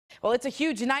Well, it's a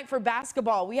huge night for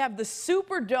basketball. We have the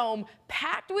Superdome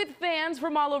packed with fans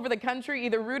from all over the country,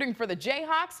 either rooting for the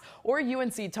Jayhawks or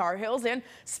UNC Tar Heels. And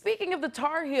speaking of the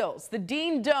Tar Heels, the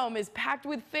Dean Dome is packed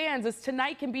with fans, as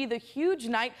tonight can be the huge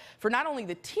night for not only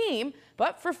the team,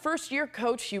 but for first-year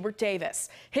coach Hubert Davis.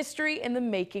 History in the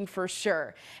making for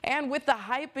sure. And with the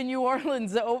hype in New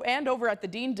Orleans and over at the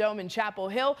Dean Dome in Chapel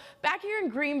Hill, back here in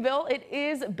Greenville, it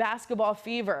is basketball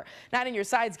fever. Not in your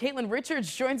sides, Caitlin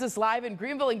Richards joins us live in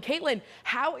Greenville. And Caitlin,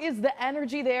 how is the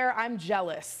energy there? I'm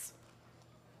jealous.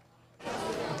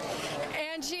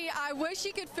 Angie, I wish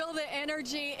you could feel the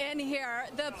energy in here.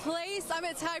 The place, I'm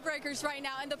at Tiebreakers right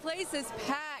now, and the place is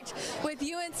packed with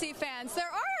UNC fans. There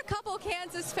are a couple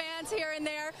Kansas fans here and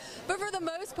there, but for the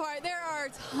most part, there are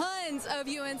tons of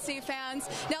UNC fans.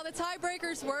 Now, the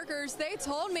Tiebreakers workers, they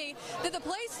told me that the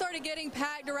place started getting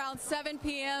packed around 7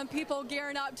 p.m., people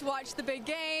gearing up to watch the big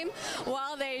game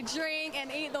while they drink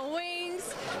and eat the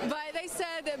wings. But they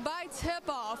said that by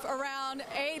tip-off around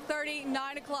 8:30,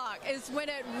 9 o'clock is when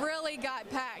it really got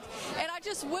packed. And I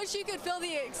just wish you could feel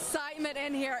the excitement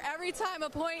in here. Every time a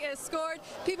point is scored,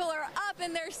 people are up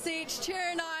in their seats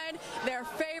cheering on their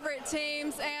favorite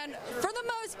teams. And for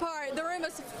the most part, the room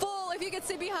is full. If you can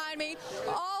see behind me,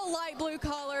 all light blue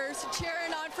colors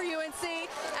cheering on for UNC.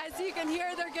 As you can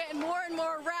hear, they're getting more and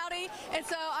more rowdy. And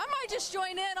so I might just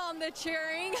join in on the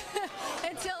cheering.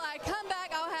 Until I come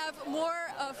back, I'll have more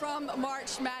from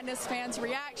March Madness fans'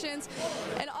 reactions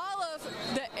and all of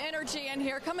the energy in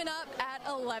here coming up at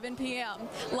 11 p.m.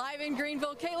 Live in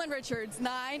Greenville, Caitlin Richards,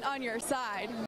 9 on your side.